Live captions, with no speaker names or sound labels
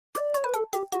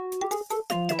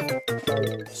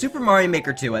Super Mario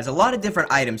Maker 2 has a lot of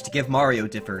different items to give Mario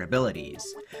different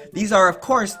abilities. These are, of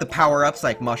course, the power-ups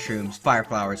like mushrooms, fire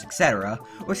flowers, etc.,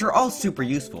 which are all super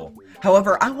useful.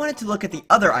 However, I wanted to look at the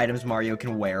other items Mario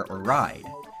can wear or ride.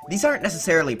 These aren't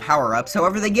necessarily power-ups,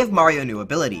 however they give Mario new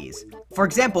abilities. For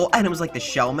example, items like the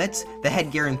shelmets, the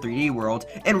headgear in 3D World,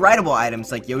 and rideable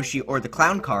items like Yoshi or the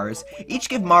clown cars each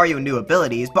give Mario new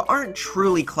abilities but aren't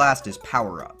truly classed as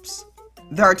power-ups.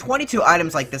 There are 22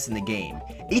 items like this in the game,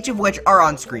 each of which are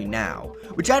on screen now,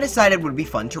 which I decided would be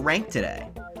fun to rank today.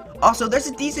 Also, there's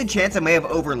a decent chance I may have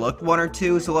overlooked one or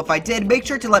two, so if I did, make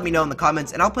sure to let me know in the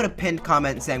comments and I'll put a pinned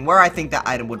comment saying where I think that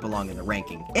item would belong in the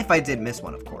ranking, if I did miss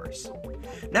one of course.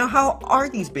 Now, how are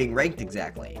these being ranked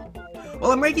exactly?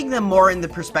 Well, I'm ranking them more in the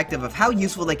perspective of how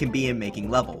useful they can be in making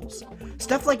levels.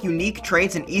 Stuff like unique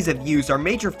traits and ease of use are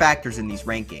major factors in these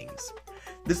rankings.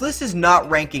 This list is not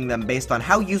ranking them based on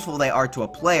how useful they are to a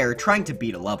player trying to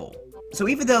beat a level. So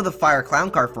even though the fire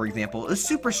clown car, for example, is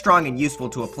super strong and useful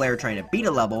to a player trying to beat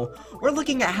a level, we're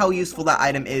looking at how useful that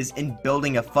item is in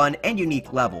building a fun and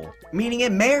unique level, meaning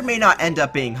it may or may not end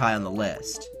up being high on the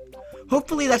list.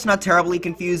 Hopefully that's not terribly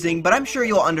confusing, but I'm sure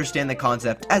you'll understand the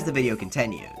concept as the video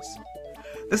continues.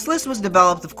 This list was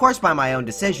developed, of course, by my own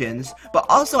decisions, but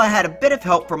also I had a bit of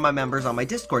help from my members on my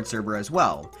Discord server as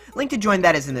well. Link to join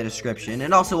that is in the description,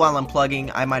 and also while I'm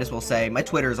plugging, I might as well say my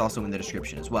Twitter is also in the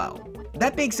description as well.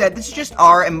 That being said, this is just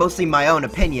our and mostly my own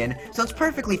opinion, so it's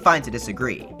perfectly fine to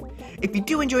disagree. If you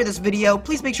do enjoy this video,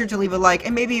 please make sure to leave a like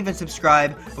and maybe even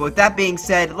subscribe, but with that being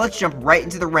said, let's jump right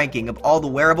into the ranking of all the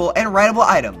wearable and rideable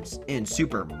items in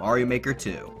Super Mario Maker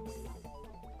 2.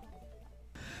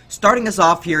 Starting us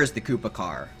off here is the Koopa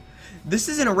car. This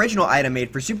is an original item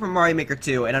made for Super Mario Maker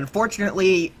 2, and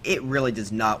unfortunately, it really does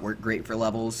not work great for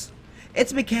levels.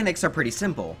 Its mechanics are pretty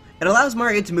simple. It allows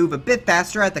Mario to move a bit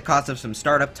faster at the cost of some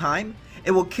startup time,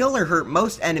 it will kill or hurt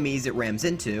most enemies it rams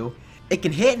into, it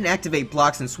can hit and activate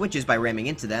blocks and switches by ramming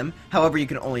into them, however you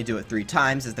can only do it 3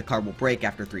 times as the car will break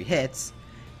after 3 hits,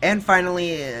 and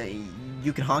finally,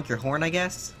 you can honk your horn, I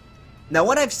guess? Now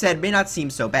what I've said may not seem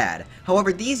so bad,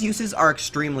 however these uses are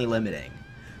extremely limiting.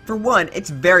 For one, it's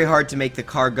very hard to make the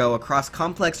car go across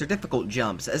complex or difficult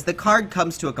jumps as the car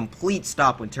comes to a complete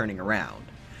stop when turning around.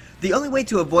 The only way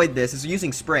to avoid this is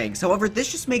using springs, however this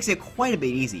just makes it quite a bit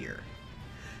easier.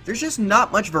 There's just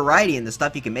not much variety in the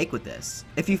stuff you can make with this.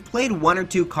 If you've played 1 or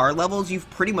 2 car levels, you've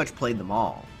pretty much played them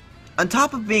all. On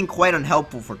top of being quite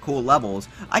unhelpful for cool levels,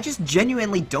 I just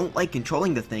genuinely don't like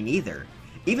controlling the thing either.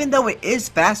 Even though it is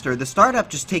faster, the startup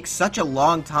just takes such a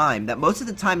long time that most of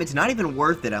the time it's not even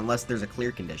worth it unless there's a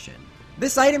clear condition.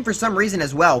 This item for some reason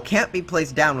as well can't be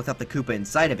placed down without the Koopa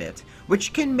inside of it,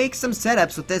 which can make some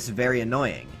setups with this very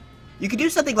annoying. You could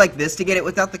do something like this to get it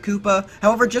without the Koopa,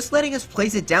 however just letting us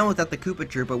place it down without the Koopa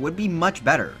Troopa would be much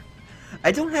better.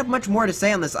 I don't have much more to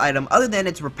say on this item other than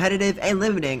it's repetitive and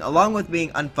limiting along with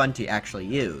being unfun to actually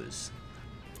use.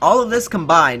 All of this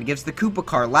combined gives the Koopa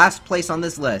car last place on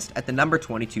this list at the number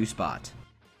 22 spot.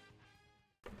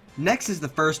 Next is the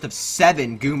first of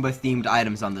 7 Goomba themed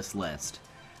items on this list.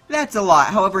 That's a lot,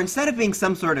 however instead of being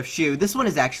some sort of shoe, this one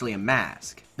is actually a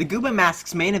mask. The Goomba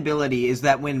mask's main ability is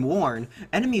that when worn,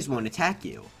 enemies won't attack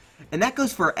you, and that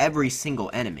goes for every single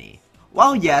enemy.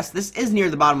 While yes, this is near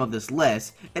the bottom of this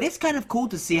list, it is kind of cool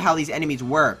to see how these enemies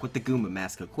work with the Goomba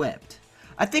mask equipped.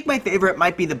 I think my favorite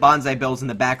might be the bonsai bills in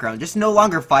the background, just no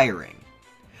longer firing.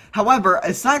 However,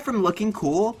 aside from looking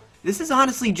cool, this is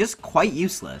honestly just quite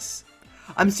useless.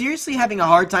 I'm seriously having a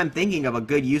hard time thinking of a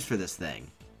good use for this thing.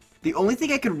 The only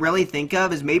thing I could really think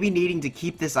of is maybe needing to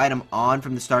keep this item on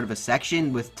from the start of a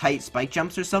section with tight spike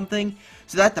jumps or something,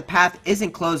 so that the path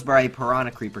isn't closed by a piranha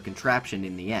creeper contraption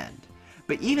in the end.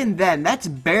 But even then, that's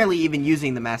barely even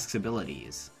using the mask's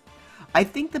abilities. I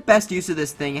think the best use of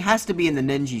this thing has to be in the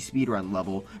Ninja speedrun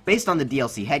level, based on the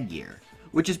DLC headgear,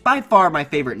 which is by far my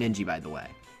favorite Ninja by the way.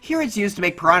 Here it's used to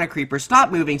make piranha creepers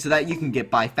stop moving so that you can get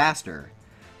by faster.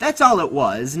 That's all it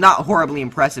was, not horribly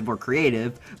impressive or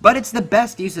creative, but it's the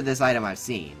best use of this item I've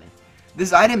seen.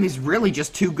 This item is really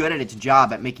just too good at its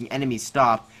job at making enemies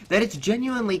stop that it's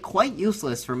genuinely quite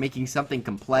useless for making something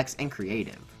complex and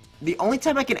creative. The only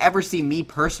time I can ever see me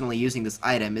personally using this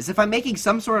item is if I'm making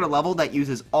some sort of level that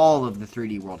uses all of the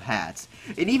 3D World hats,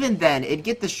 and even then, it'd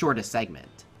get the shortest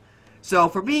segment. So,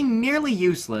 for being nearly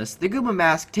useless, the Goomba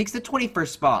mask takes the 21st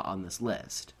spot on this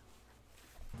list.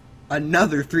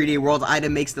 Another 3D World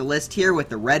item makes the list here with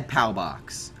the red POW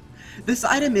box. This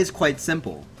item is quite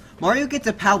simple. Mario gets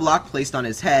a POW block placed on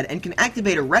his head and can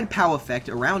activate a red POW effect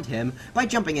around him by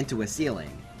jumping into a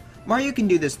ceiling. Mario can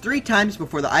do this 3 times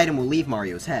before the item will leave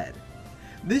Mario's head.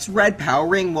 This red power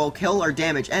ring will kill or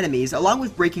damage enemies along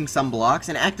with breaking some blocks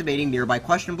and activating nearby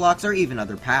question blocks or even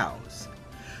other POWs.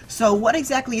 So what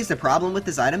exactly is the problem with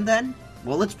this item then?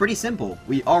 Well, it's pretty simple.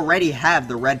 We already have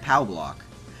the red POW block.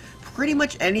 Pretty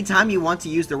much anytime you want to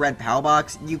use the red POW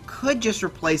box, you could just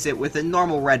replace it with a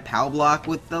normal red POW block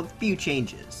with a few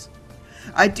changes.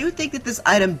 I do think that this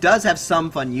item does have some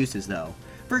fun uses though.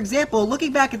 For example,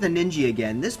 looking back at the Ninja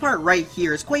again, this part right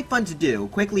here is quite fun to do,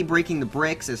 quickly breaking the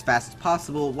bricks as fast as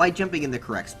possible while jumping in the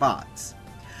correct spots.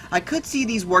 I could see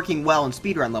these working well in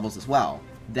speedrun levels as well.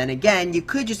 Then again, you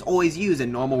could just always use a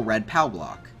normal red POW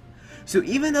block. So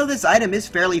even though this item is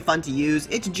fairly fun to use,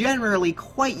 it's generally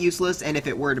quite useless, and if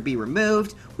it were to be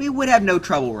removed, we would have no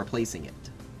trouble replacing it.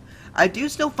 I do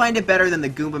still find it better than the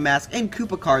Goomba Mask and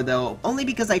Koopa Car though, only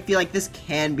because I feel like this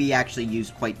can be actually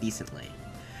used quite decently.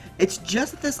 It's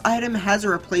just that this item has a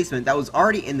replacement that was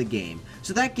already in the game,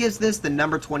 so that gives this the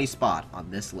number 20 spot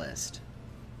on this list.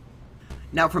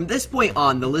 Now from this point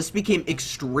on, the list became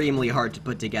extremely hard to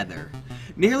put together.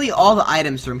 Nearly all the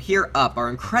items from here up are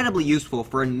incredibly useful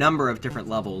for a number of different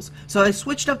levels, so I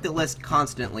switched up the list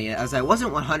constantly as I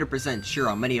wasn't 100% sure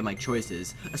on many of my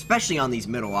choices, especially on these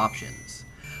middle options.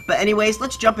 But anyways,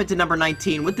 let's jump into number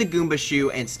 19 with the Goomba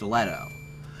Shoe and Stiletto.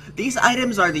 These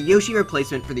items are the Yoshi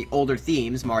replacement for the older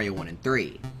themes, Mario 1 and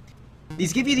 3.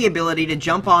 These give you the ability to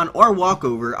jump on or walk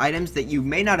over items that you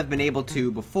may not have been able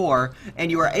to before,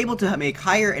 and you are able to make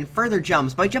higher and further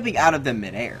jumps by jumping out of them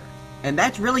mid-air. And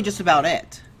that's really just about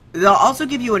it. They'll also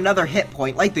give you another hit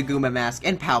point like the Goomba Mask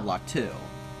and POW Block too.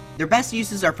 Their best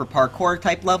uses are for parkour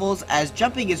type levels, as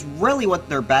jumping is really what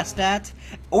they're best at,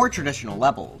 or traditional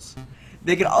levels.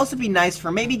 They could also be nice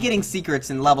for maybe getting secrets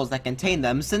in levels that contain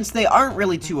them, since they aren't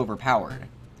really too overpowered.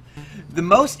 The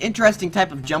most interesting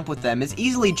type of jump with them is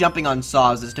easily jumping on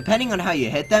saws, as depending on how you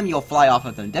hit them, you'll fly off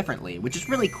of them differently, which is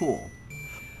really cool.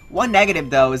 One negative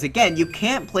though is again, you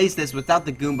can't place this without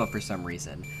the Goomba for some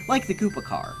reason, like the Koopa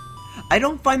Car. I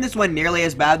don't find this one nearly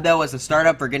as bad though, as the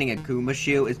startup for getting a Goomba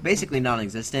shoe is basically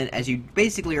non-existent, as you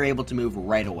basically are able to move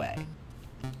right away.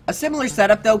 A similar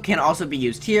setup though can also be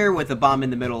used here, with a bomb in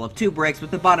the middle of two bricks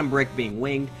with the bottom brick being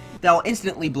winged, that will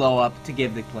instantly blow up to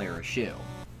give the player a shoe.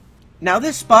 Now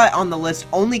this spot on the list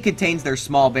only contains their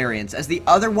small variants, as the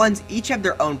other ones each have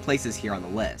their own places here on the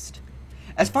list.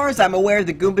 As far as I'm aware,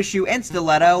 the Goomba Shoe and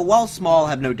Stiletto, while small,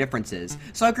 have no differences,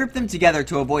 so I grouped them together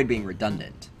to avoid being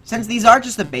redundant. Since these are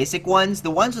just the basic ones,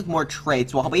 the ones with more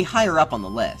traits will be higher up on the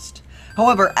list.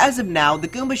 However, as of now, the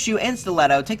Goomba Shoe and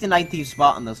Stiletto take the 19th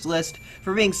spot on this list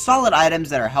for being solid items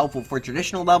that are helpful for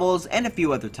traditional levels and a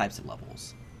few other types of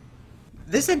levels.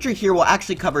 This entry here will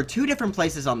actually cover two different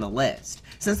places on the list,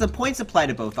 since the points apply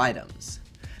to both items.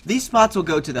 These spots will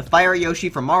go to the Fire Yoshi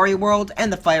from Mario World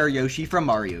and the Fire Yoshi from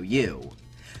Mario U.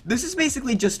 This is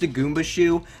basically just a Goomba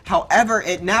shoe, however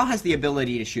it now has the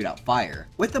ability to shoot out fire,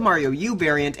 with the Mario U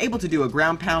variant able to do a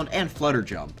ground pound and flutter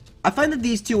jump. I find that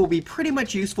these two will be pretty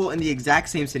much useful in the exact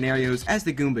same scenarios as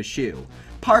the Goomba shoe,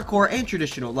 parkour and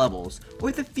traditional levels,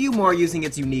 with a few more using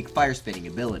its unique fire spinning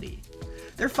ability.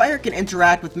 Their fire can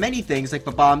interact with many things like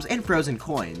bombs and frozen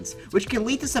coins, which can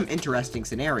lead to some interesting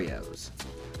scenarios.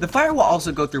 The fire will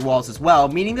also go through walls as well,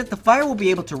 meaning that the fire will be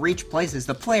able to reach places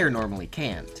the player normally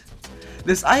can't.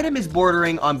 This item is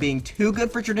bordering on being too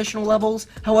good for traditional levels,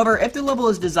 however if the level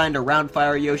is designed around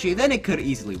Fire Yoshi then it could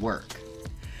easily work.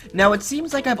 Now it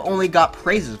seems like I've only got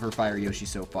praises for Fire Yoshi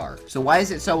so far, so why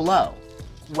is it so low?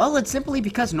 Well, it's simply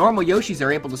because normal Yoshis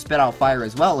are able to spit out fire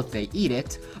as well if they eat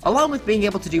it, along with being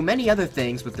able to do many other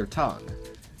things with their tongue.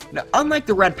 Now, unlike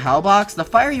the red POW box, the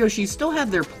Fire Yoshis still have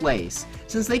their place,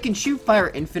 since they can shoot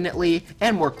fire infinitely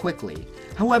and more quickly.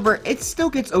 However, it still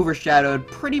gets overshadowed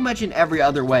pretty much in every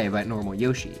other way by normal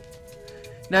Yoshi.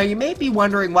 Now, you may be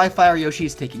wondering why Fire Yoshi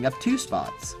is taking up 2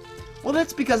 spots. Well,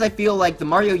 that's because I feel like the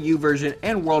Mario U version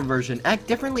and World version act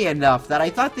differently enough that I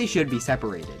thought they should be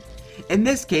separated. In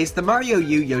this case, the Mario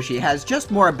U Yoshi has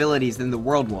just more abilities than the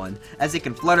World one, as it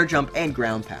can flutter jump and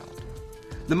ground pound.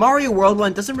 The Mario World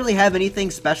one doesn't really have anything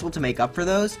special to make up for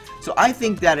those, so I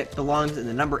think that it belongs in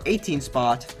the number 18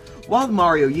 spot, while the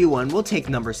Mario U one will take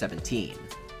number 17.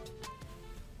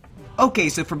 Okay,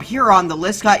 so from here on, the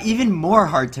list got even more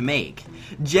hard to make.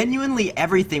 Genuinely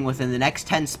everything within the next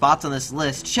 10 spots on this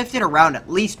list shifted around at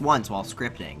least once while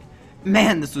scripting.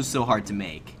 Man, this was so hard to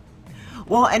make.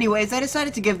 Well, anyways, I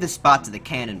decided to give this spot to the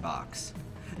cannon box.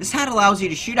 This hat allows you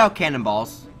to shoot out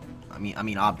cannonballs. I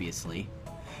mean, obviously.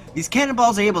 These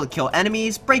cannonballs are able to kill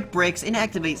enemies, break bricks, and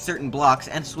activate certain blocks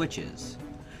and switches.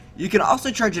 You can also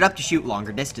charge it up to shoot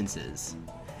longer distances.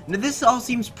 Now this all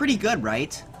seems pretty good,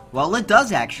 right? Well, it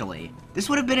does actually. This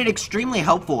would have been an extremely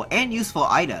helpful and useful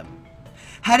item.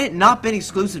 had it not been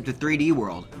exclusive to 3D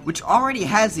World, which already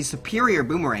has the superior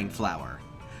boomerang flower.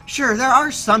 Sure, there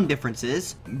are some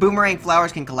differences. Boomerang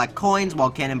flowers can collect coins, while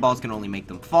cannonballs can only make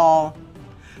them fall.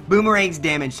 Boomerangs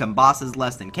damage some bosses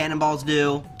less than cannonballs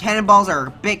do. Cannonballs are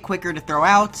a bit quicker to throw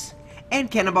out,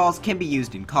 and cannonballs can be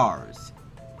used in cars.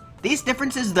 These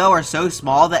differences though are so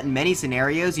small that in many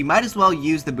scenarios you might as well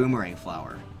use the boomerang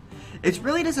flower. It's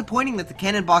really disappointing that the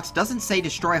cannon box doesn't say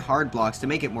destroy hard blocks to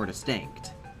make it more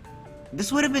distinct.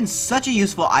 This would have been such a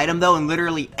useful item though in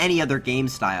literally any other game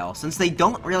style, since they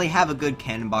don't really have a good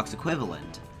cannon box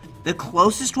equivalent. The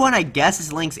closest one I guess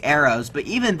is Link's arrows, but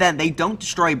even then they don't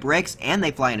destroy bricks and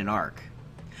they fly in an arc.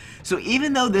 So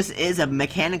even though this is a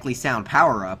mechanically sound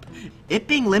power-up, it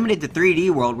being limited to 3D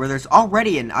World where there's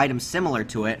already an item similar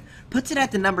to it, puts it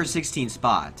at the number 16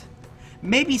 spot.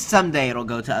 Maybe someday it'll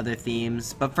go to other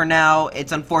themes, but for now,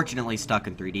 it's unfortunately stuck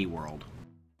in 3D World.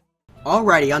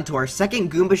 Alrighty, onto our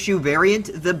second Goomba Shoe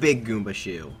variant, the Big Goomba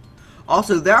Shoe.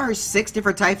 Also, there are 6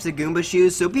 different types of Goomba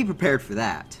Shoes, so be prepared for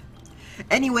that.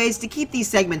 Anyways, to keep these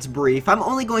segments brief, I'm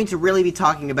only going to really be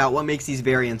talking about what makes these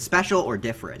variants special or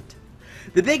different.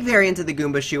 The big variant of the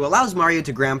Goomba Shoe allows Mario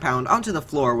to ground pound onto the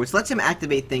floor, which lets him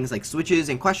activate things like switches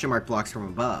and question mark blocks from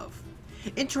above.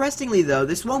 Interestingly though,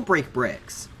 this won't break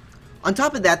bricks. On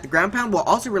top of that, the ground pound will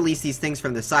also release these things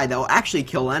from the side that will actually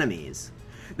kill enemies.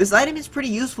 This item is pretty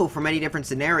useful for many different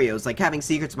scenarios, like having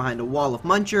secrets behind a wall of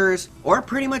munchers, or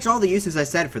pretty much all the uses I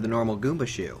said for the normal Goomba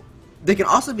Shoe. They can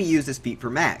also be used as feet for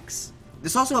mechs.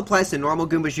 This also applies to normal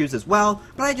Goomba Shoes as well,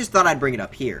 but I just thought I'd bring it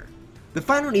up here. The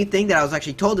final neat thing that I was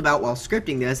actually told about while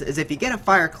scripting this is if you get a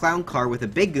fire clown car with a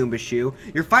big Goomba Shoe,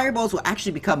 your fireballs will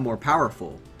actually become more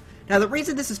powerful. Now the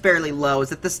reason this is fairly low is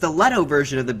that the stiletto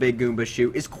version of the big Goomba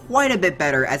Shoe is quite a bit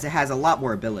better as it has a lot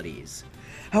more abilities.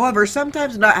 However,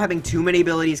 sometimes not having too many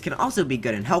abilities can also be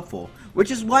good and helpful,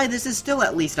 which is why this is still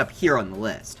at least up here on the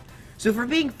list. So for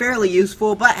being fairly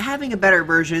useful, but having a better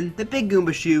version, the big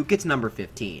Goomba Shoe gets number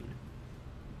 15.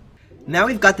 Now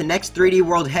we've got the next 3D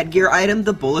World headgear item,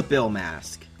 the Bullet Bill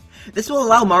Mask. This will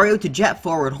allow Mario to jet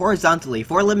forward horizontally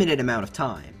for a limited amount of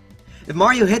time. If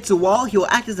Mario hits a wall, he will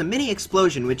act as a mini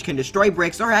explosion which can destroy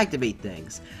bricks or activate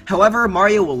things. However,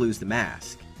 Mario will lose the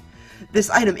mask. This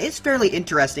item is fairly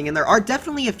interesting, and there are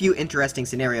definitely a few interesting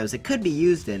scenarios it could be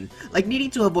used in, like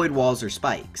needing to avoid walls or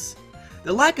spikes.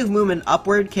 The lack of movement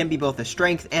upward can be both a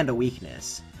strength and a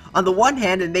weakness. On the one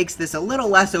hand, it makes this a little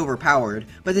less overpowered,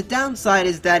 but the downside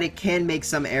is that it can make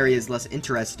some areas less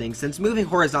interesting since moving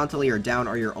horizontally or down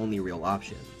are your only real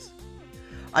options.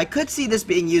 I could see this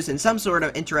being used in some sort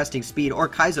of interesting speed or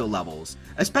Kaizo levels,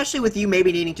 especially with you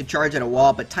maybe needing to charge at a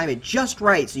wall but time it just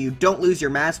right so you don't lose your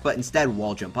mask but instead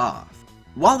wall jump off.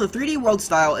 While the 3D World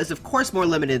style is of course more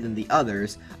limited than the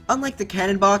others, unlike the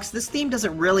cannon box, this theme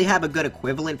doesn't really have a good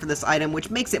equivalent for this item, which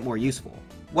makes it more useful.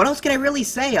 What else can I really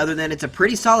say other than it's a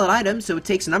pretty solid item, so it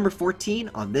takes number 14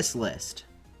 on this list.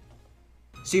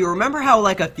 So you remember how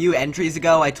like a few entries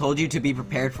ago I told you to be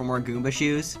prepared for more Goomba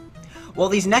Shoes? Well,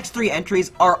 these next 3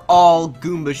 entries are all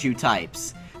Goomba Shoe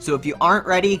types, so if you aren't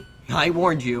ready, I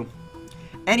warned you.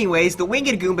 Anyways, the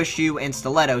Winged Goomba Shoe and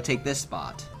Stiletto take this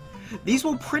spot. These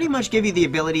will pretty much give you the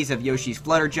abilities of Yoshi's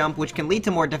Flutter Jump, which can lead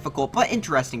to more difficult but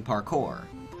interesting parkour.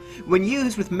 When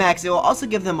used with mechs, it will also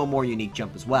give them a more unique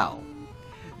jump as well.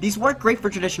 These work great for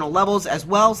traditional levels as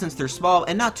well since they're small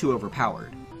and not too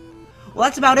overpowered. Well,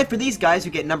 that's about it for these guys who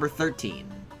get number 13.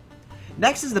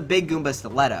 Next is the Big Goomba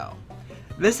Stiletto.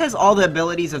 This has all the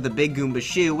abilities of the Big Goomba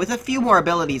Shoe with a few more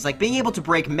abilities like being able to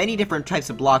break many different types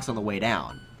of blocks on the way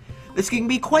down. This can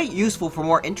be quite useful for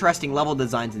more interesting level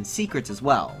designs and secrets as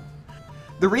well.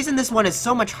 The reason this one is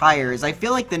so much higher is I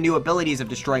feel like the new abilities of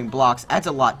destroying blocks adds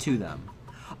a lot to them.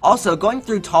 Also, going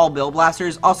through tall bill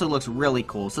blasters also looks really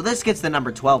cool, so this gets the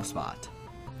number 12 spot.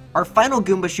 Our final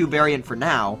Goomba Shoe variant for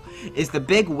now is the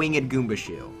Big Winged Goomba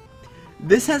Shoe.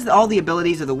 This has all the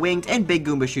abilities of the Winged and Big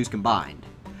Goomba Shoes combined.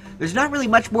 There's not really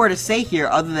much more to say here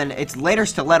other than its later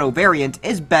Stiletto variant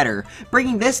is better,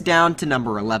 bringing this down to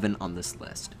number 11 on this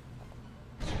list.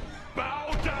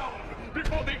 Bow down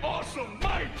before the awesome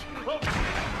might of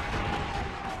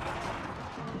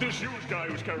this huge guy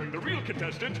who's carrying the real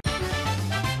contestant.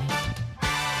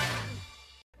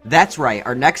 That's right,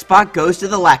 our next spot goes to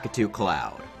the Lakitu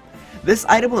Cloud. This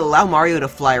item will allow Mario to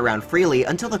fly around freely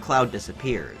until the cloud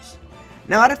disappears.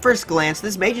 Now at a first glance,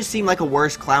 this may just seem like a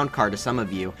worse clown car to some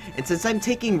of you, and since I'm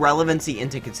taking relevancy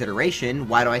into consideration,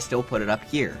 why do I still put it up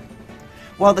here?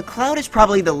 While the cloud is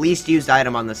probably the least used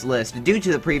item on this list due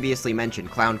to the previously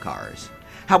mentioned clown cars.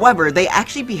 However, they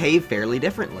actually behave fairly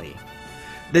differently.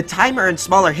 The timer and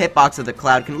smaller hitbox of the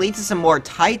cloud can lead to some more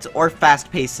tight or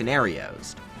fast-paced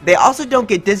scenarios. They also don't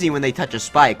get dizzy when they touch a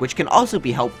spike, which can also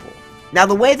be helpful. Now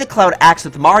the way the cloud acts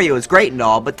with Mario is great and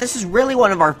all, but this is really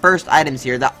one of our first items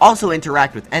here that also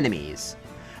interact with enemies.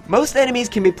 Most enemies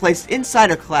can be placed inside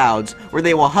of clouds, where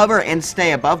they will hover and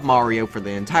stay above Mario for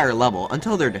the entire level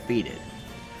until they're defeated.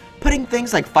 Putting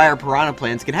things like fire piranha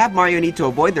plants can have Mario need to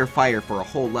avoid their fire for a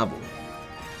whole level.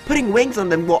 Putting wings on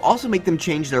them will also make them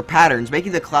change their patterns,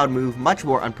 making the cloud move much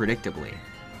more unpredictably.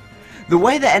 The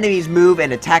way the enemies move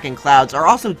and attack in clouds are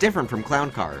also different from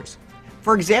clown cars.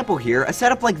 For example here, a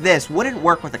setup like this wouldn't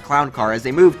work with a clown car as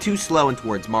they move too slow and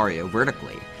towards Mario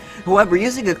vertically. However,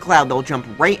 using a cloud, they'll jump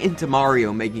right into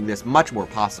Mario, making this much more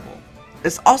possible.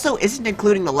 This also isn't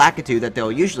including the Lakitu that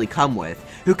they'll usually come with,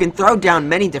 who can throw down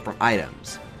many different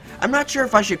items. I'm not sure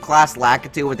if I should class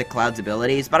Lakitu with the cloud's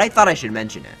abilities, but I thought I should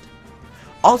mention it.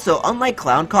 Also, unlike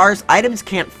clown cars, items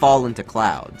can't fall into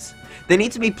clouds. They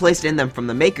need to be placed in them from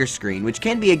the maker screen, which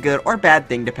can be a good or bad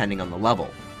thing depending on the level.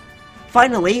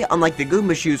 Finally, unlike the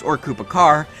Goomba Shoes or Koopa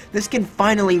Car, this can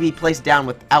finally be placed down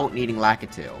without needing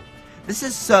Lakitu. This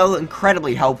is so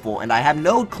incredibly helpful, and I have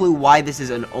no clue why this is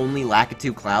an only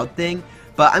Lakitu cloud thing,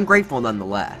 but I'm grateful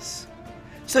nonetheless.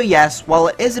 So yes, while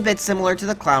it is a bit similar to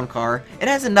the clown car, it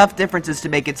has enough differences to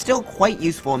make it still quite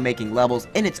useful in making levels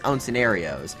in its own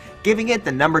scenarios, giving it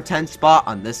the number 10 spot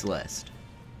on this list.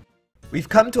 We've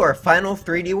come to our final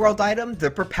 3D World item,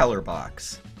 the Propeller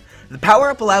Box. The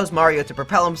power-up allows Mario to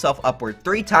propel himself upward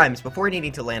 3 times before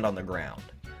needing to land on the ground.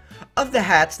 Of the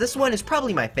hats, this one is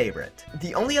probably my favorite.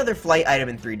 The only other flight item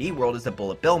in 3D World is the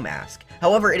Bullet Bill Mask,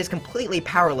 however it is completely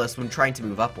powerless when trying to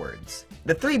move upwards.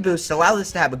 The 3 boosts allow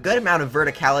this to have a good amount of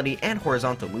verticality and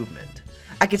horizontal movement.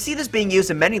 I can see this being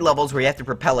used in many levels where you have to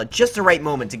propel at just the right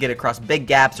moment to get across big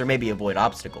gaps or maybe avoid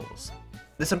obstacles.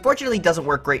 This unfortunately doesn't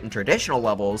work great in traditional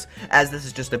levels, as this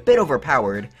is just a bit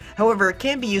overpowered, however it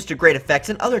can be used to great effects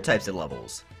in other types of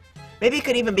levels. Maybe it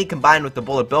could even be combined with the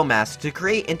Bullet Bill Mask to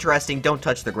create interesting don't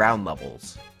touch the ground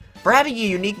levels. For having a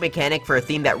unique mechanic for a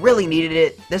theme that really needed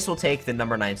it, this will take the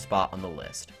number 9 spot on the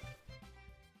list.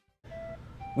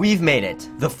 We've made it!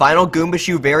 The final Goomba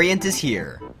Shoe variant is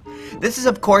here! This is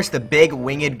of course the big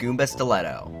winged Goomba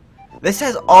Stiletto. This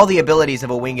has all the abilities of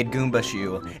a winged Goomba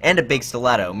Shoe, and a big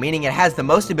stiletto, meaning it has the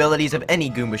most abilities of any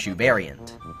Goomba Shoe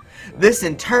variant. This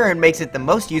in turn makes it the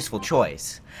most useful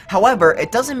choice. However,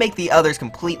 it doesn't make the others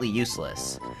completely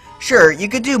useless. Sure, you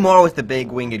could do more with the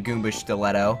big winged Goomba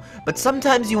Stiletto, but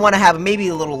sometimes you want to have maybe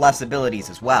a little less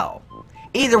abilities as well.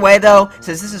 Either way though,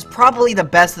 since this is probably the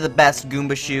best of the best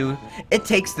Goomba Shoe, it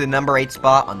takes the number 8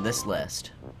 spot on this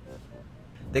list.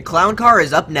 The Clown Car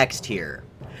is up next here.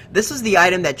 This was the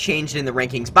item that changed in the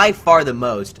rankings by far the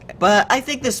most, but I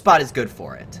think this spot is good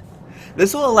for it.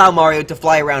 This will allow Mario to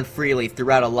fly around freely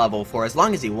throughout a level for as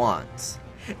long as he wants.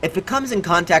 If it comes in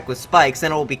contact with spikes,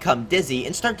 then it will become dizzy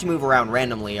and start to move around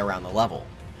randomly around the level.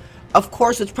 Of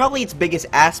course, it's probably its biggest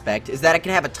aspect is that it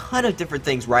can have a ton of different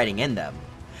things riding in them.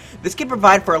 This can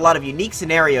provide for a lot of unique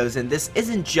scenarios, and this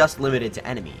isn't just limited to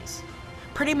enemies.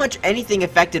 Pretty much anything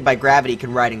affected by gravity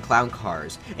can ride in clown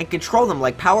cars, and control them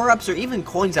like power-ups or even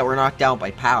coins that were knocked out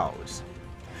by POWs.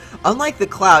 Unlike the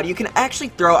cloud, you can actually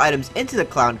throw items into the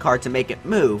clown car to make it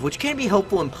move, which can be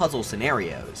helpful in puzzle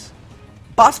scenarios.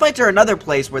 Boss fights are another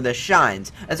place where this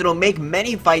shines, as it'll make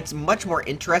many fights much more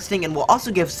interesting and will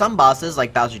also give some bosses,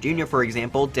 like Bowser Jr. for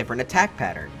example, different attack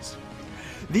patterns.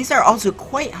 These are also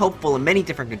quite helpful in many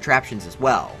different contraptions as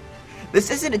well. This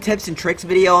isn't a tips and tricks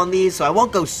video on these, so I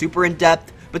won't go super in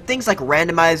depth, but things like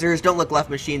randomizers, don't look left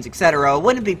machines, etc.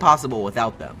 wouldn't be possible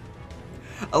without them.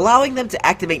 Allowing them to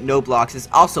activate no blocks is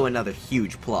also another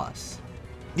huge plus.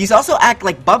 These also act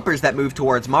like bumpers that move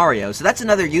towards Mario, so that's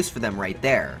another use for them right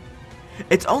there.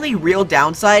 Its only real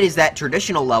downside is that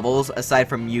traditional levels, aside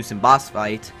from use in boss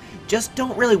fight, just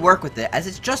don't really work with it as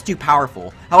it's just too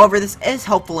powerful. However, this is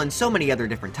helpful in so many other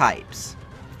different types.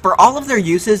 For all of their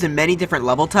uses in many different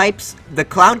level types, the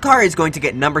Clown Car is going to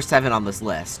get number 7 on this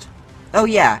list. Oh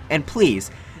yeah, and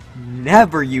please,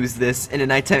 never use this in a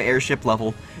nighttime airship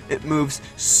level. It moves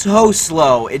so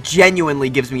slow, it genuinely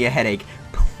gives me a headache.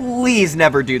 Please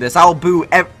never do this. I'll boo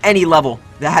any level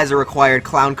that has a required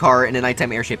clown car in a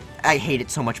nighttime airship. I hate it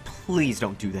so much. Please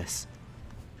don't do this.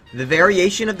 The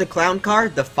variation of the clown car,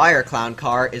 the fire clown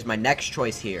car, is my next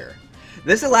choice here.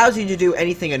 This allows you to do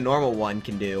anything a normal one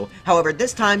can do, however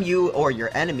this time you or your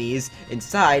enemies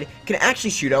inside can actually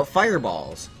shoot out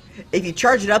fireballs. If you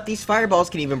charge it up, these fireballs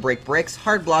can even break bricks,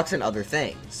 hard blocks, and other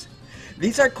things.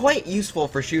 These are quite useful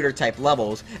for shooter type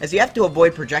levels, as you have to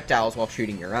avoid projectiles while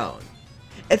shooting your own.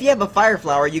 If you have a fire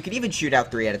flower, you can even shoot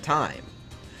out 3 at a time.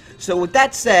 So with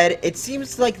that said, it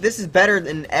seems like this is better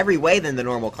in every way than the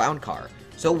normal clown car.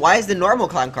 So why is the normal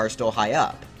clown car still high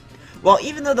up? While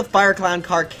even though the Fire Clown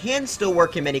car can still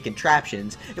work in many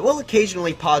contraptions, it will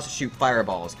occasionally pause to shoot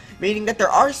fireballs, meaning that there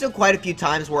are still quite a few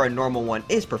times where a normal one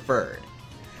is preferred.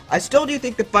 I still do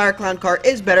think the Fire Clown car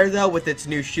is better though with its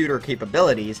new shooter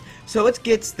capabilities, so it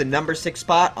gets the number 6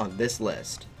 spot on this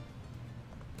list.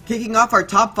 Kicking off our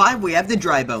top 5, we have the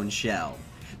Dry Bones shell.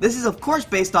 This is of course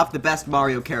based off the best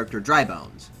Mario character Dry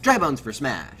Bones for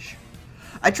Smash.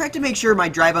 I tried to make sure my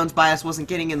Dry Bones bias wasn't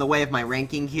getting in the way of my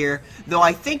ranking here, though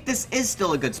I think this is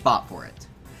still a good spot for it.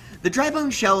 The Dry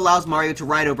Bones shell allows Mario to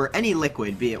ride over any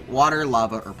liquid, be it water,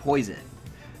 lava, or poison.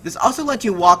 This also lets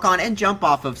you walk on and jump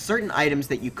off of certain items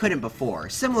that you couldn't before,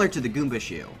 similar to the Goomba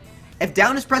shoe. If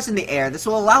down is pressed in the air, this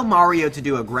will allow Mario to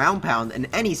do a ground pound in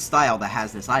any style that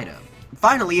has this item.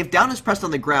 Finally, if down is pressed on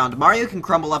the ground, Mario can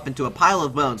crumble up into a pile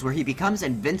of bones where he becomes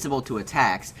invincible to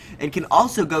attacks, and can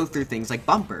also go through things like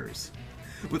bumpers.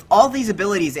 With all these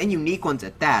abilities and unique ones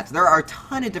at that, there are a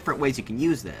ton of different ways you can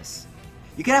use this.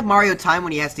 You can have Mario time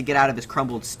when he has to get out of his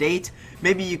crumbled state,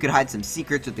 maybe you could hide some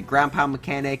secrets with the ground pound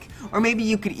mechanic, or maybe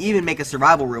you could even make a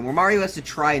survival room where Mario has to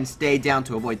try and stay down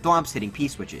to avoid thwomps hitting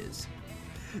P-switches.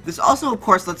 This also of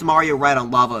course lets Mario ride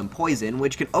on lava and poison,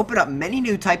 which can open up many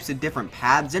new types of different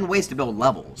paths and ways to build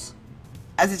levels.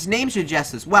 As its name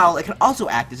suggests as well, it can also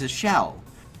act as a shell.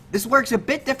 This works a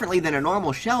bit differently than a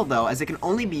normal shell though, as it can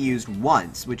only be used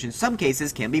once, which in some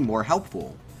cases can be more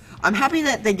helpful. I'm happy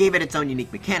that they gave it its own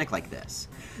unique mechanic like this.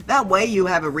 That way you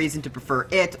have a reason to prefer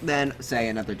it than, say,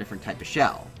 another different type of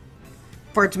shell.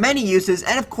 For its many uses,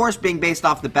 and of course being based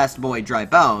off the best boy Dry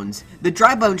Bones, the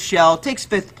Dry Bones shell takes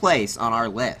 5th place on our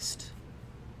list.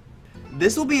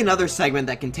 This will be another segment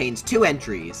that contains 2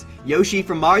 entries, Yoshi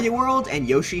from Mario World and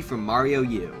Yoshi from Mario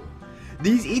U.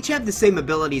 These each have the same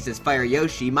abilities as Fire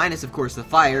Yoshi, minus of course the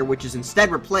fire, which is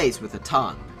instead replaced with a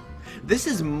tongue. This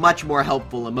is much more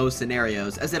helpful in most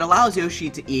scenarios, as it allows Yoshi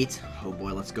to eat, oh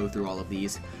boy, let's go through all of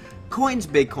these, coins,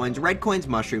 big coins, red coins,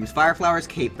 mushrooms, fire flowers,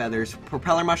 cape feathers,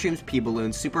 propeller mushrooms, pea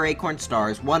balloons, super acorn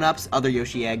stars, 1-ups, other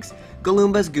Yoshi eggs,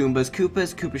 Galoombas, Goombas,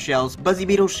 Koopas, Koopa shells, Buzzy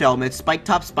Beetle shelmets, spike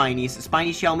top spinies,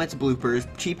 spiny shelmets, bloopers,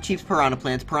 cheeps piranha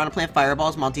plants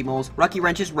fireballs, Monty moles, Rocky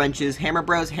wrenches, hammer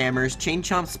bros hammers, chain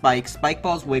chomp spikes, spike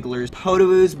balls wigglers,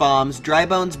 Potoboos bombs, dry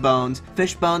bones bones,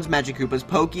 fish bones, magic Koopas,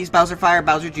 pokies, Bowser fire,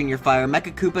 Bowser Jr. fire,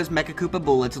 mecha Koopa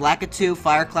bullets, Lakitu,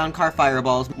 fire clown car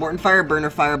fireballs, Morton fire, burner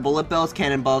fire, bullet bills,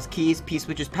 cannonballs, keys,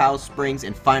 P-switches, pals, springs,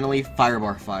 and finally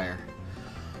firebar fire.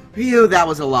 Phew, that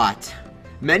was a lot.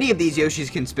 Many of these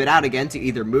Yoshis can spit out again to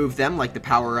either move them like the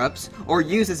power-ups, or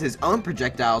use as his own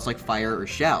projectiles like fire or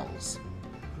shells.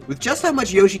 With just how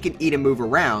much Yoshi can eat and move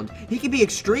around, he can be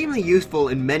extremely useful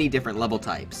in many different level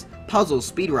types.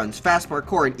 Puzzles, speedruns, fast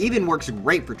parkour, and even works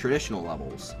great for traditional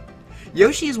levels.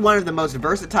 Yoshi is one of the most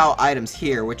versatile items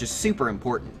here, which is super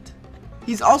important.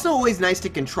 He's also always nice to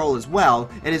control as well,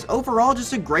 and is overall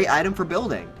just a great item for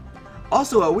building.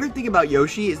 Also, a weird thing about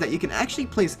Yoshi is that you can actually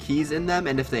place keys in them,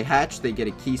 and if they hatch, they get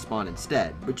a key spawn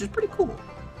instead, which is pretty cool.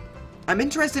 I'm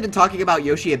interested in talking about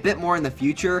Yoshi a bit more in the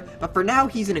future, but for now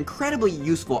he's an incredibly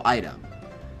useful item.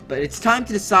 But it's time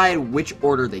to decide which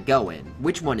order they go in,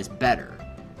 which one is better.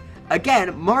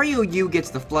 Again, Mario U gets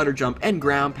the flutter jump and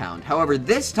ground pound, however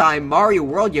this time Mario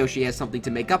World Yoshi has something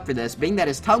to make up for this, being that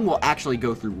his tongue will actually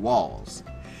go through walls.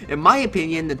 In my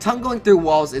opinion, the tongue going through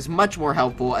walls is much more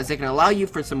helpful, as it can allow you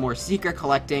for some more secret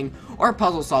collecting or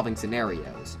puzzle solving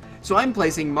scenarios. So I'm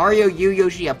placing Mario U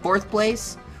Yoshi at 4th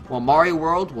place, while Mario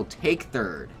World will take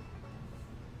 3rd.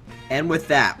 And with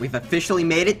that, we've officially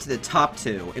made it to the top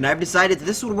 2, and I've decided that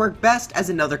this would work best as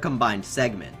another combined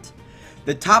segment.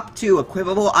 The top 2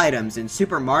 equipable items in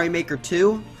Super Mario Maker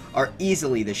 2 are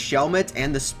easily the Shelmet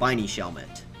and the Spiny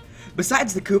Shelmet.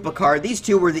 Besides the Koopa car, these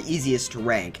two were the easiest to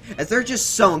rank, as they're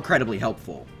just so incredibly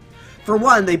helpful. For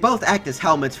one, they both act as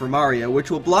helmets for Mario, which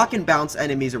will block and bounce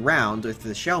enemies around with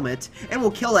the Shelmet, and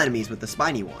will kill enemies with the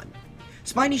Spiny one.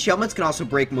 Spiny Shelmets can also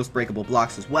break most breakable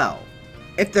blocks as well.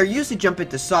 If they're used to jump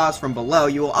into saws from below,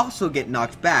 you will also get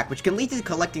knocked back, which can lead to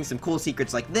collecting some cool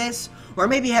secrets like this, or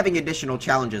maybe having additional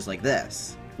challenges like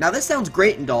this. Now this sounds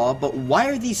great and all, but why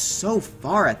are these so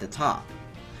far at the top?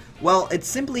 Well, it's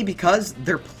simply because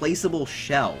they're placeable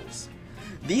shells.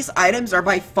 These items are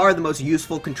by far the most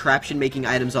useful contraption making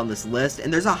items on this list,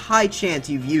 and there's a high chance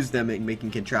you've used them in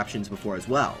making contraptions before as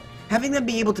well. Having them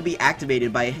be able to be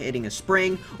activated by hitting a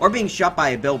spring or being shot by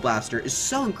a bill blaster is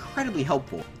so incredibly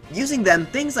helpful. Using them,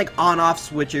 things like on-off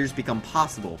switchers become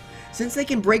possible. Since they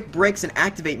can break bricks and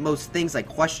activate most things like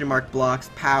question mark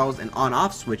blocks, POWs, and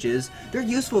on-off switches, they're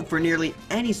useful for nearly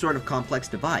any sort of complex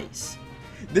device.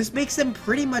 This makes them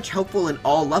pretty much helpful in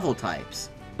all level types.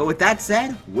 But with that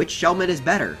said, which Shelmet is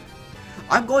better?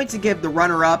 I'm going to give the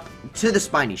runner-up to the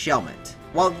Spiny Shelmet.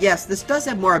 While yes, this does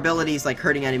have more abilities like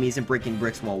hurting enemies and breaking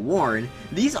bricks while worn,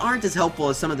 these aren't as helpful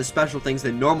as some of the special things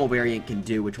the normal variant can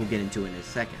do, which we'll get into in a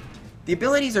second. The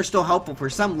abilities are still helpful for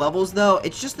some levels though,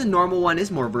 it's just the normal one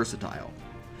is more versatile.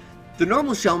 The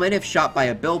normal shelmet, if shot by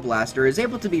a bill blaster, is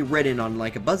able to be ridden on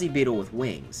like a buzzy beetle with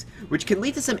wings, which can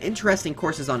lead to some interesting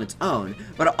courses on its own,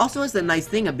 but it also has the nice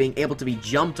thing of being able to be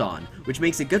jumped on, which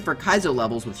makes it good for Kaizo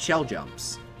levels with shell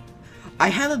jumps. I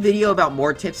have a video about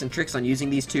more tips and tricks on using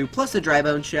these two, plus the dry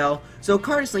bone shell, so a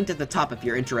card is linked at the top if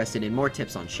you're interested in more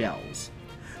tips on shells.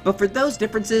 But for those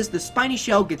differences, the spiny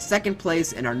shell gets second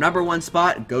place and our number one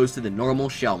spot goes to the normal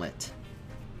shelmet.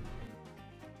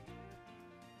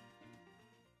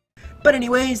 But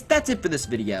anyways, that's it for this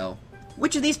video.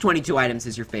 Which of these 22 items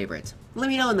is your favorite? Let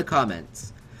me know in the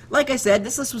comments. Like I said,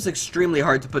 this list was extremely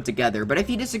hard to put together, but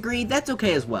if you disagree, that's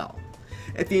okay as well.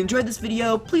 If you enjoyed this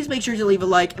video, please make sure to leave a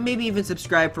like and maybe even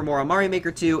subscribe for more on Mario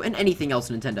Maker 2 and anything else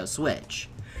Nintendo Switch.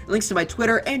 Links to my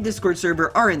Twitter and Discord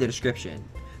server are in the description.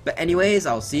 But anyways,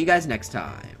 I'll see you guys next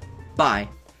time. Bye.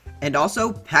 And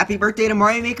also, happy birthday to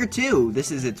Mario Maker 2!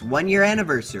 This is its 1-year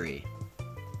anniversary.